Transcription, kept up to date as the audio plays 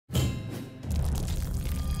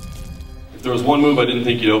If there was one move I didn't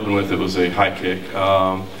think you'd open with, it was a high kick.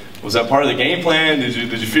 Was that part of the game plan? Did you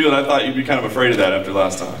feel it? I thought you'd be kind of afraid of that after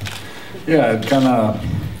last time. Yeah, I kind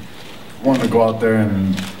of wanted to go out there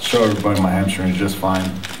and show everybody my hamstring is just fine.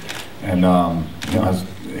 And you know,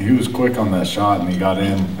 he was quick on that shot, and he got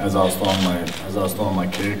in as I was throwing my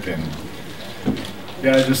kick. And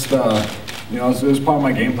yeah, I just you know, it was part of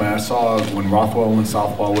my game plan. I saw when Rothwell went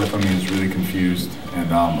southpaw with him, he was really confused,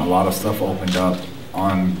 and a lot of stuff opened up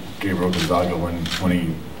on Gabriel Gonzaga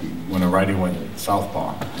when a righty went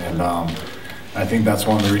southpaw. And I think that's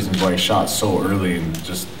one of the reasons why he shot so early and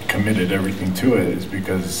just committed everything to it, is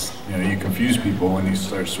because, you know, you confuse people when you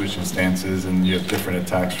start switching stances and you have different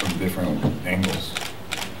attacks from different angles.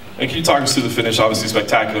 And can you talk us through the finish? Obviously,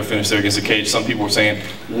 spectacular finish there against the cage. Some people were saying,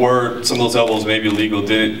 were some of those elbows maybe illegal?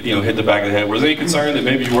 Did it, you know, hit the back of the head? Was there any concern that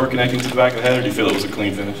maybe you were connecting to the back of the head, or do you feel it was a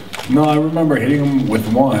clean finish? No, I remember hitting him with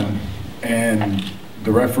one, and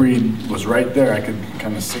the referee was right there. I could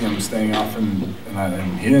kind of see him staying off, and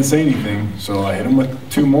he didn't say anything. So I hit him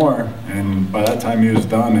with two more, and by that time he was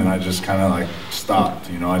done, and I just kind of like stopped.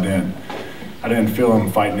 You know, I didn't feel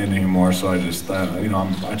him fighting it anymore. So I just, you know,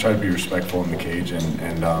 I try to be respectful in the cage, and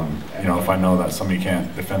you know, if I know that somebody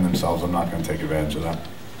can't defend themselves, I'm not going to take advantage of that.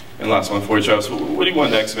 And last one for you, Travis. What do you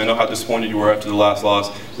want next, man? I know how disappointed you were after the last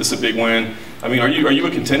loss. This is a big win. I mean, are you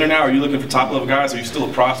a contender now? Are you looking for top level guys? Are you still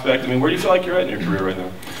a prospect? I mean, where do you feel like you're at in your career right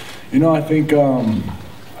now? You know, I think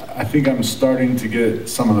I'm starting to get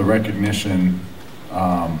some of the recognition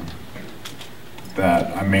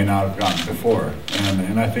that I may not have gotten before,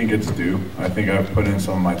 and I think it's due. I think I've put in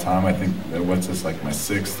some of my time. I think that what's this, like my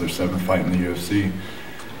 6th or 7th fight in the UFC,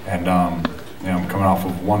 and you know, I'm coming off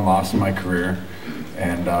of one loss in my career,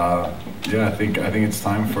 and yeah, I think it's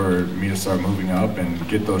time for me to start moving up and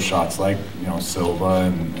get those shots, like, you know,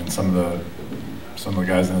 Silva and some of the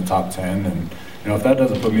guys in the top 10, and you know, if that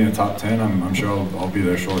doesn't put me in the top 10, I'm sure I'll be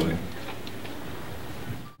there shortly.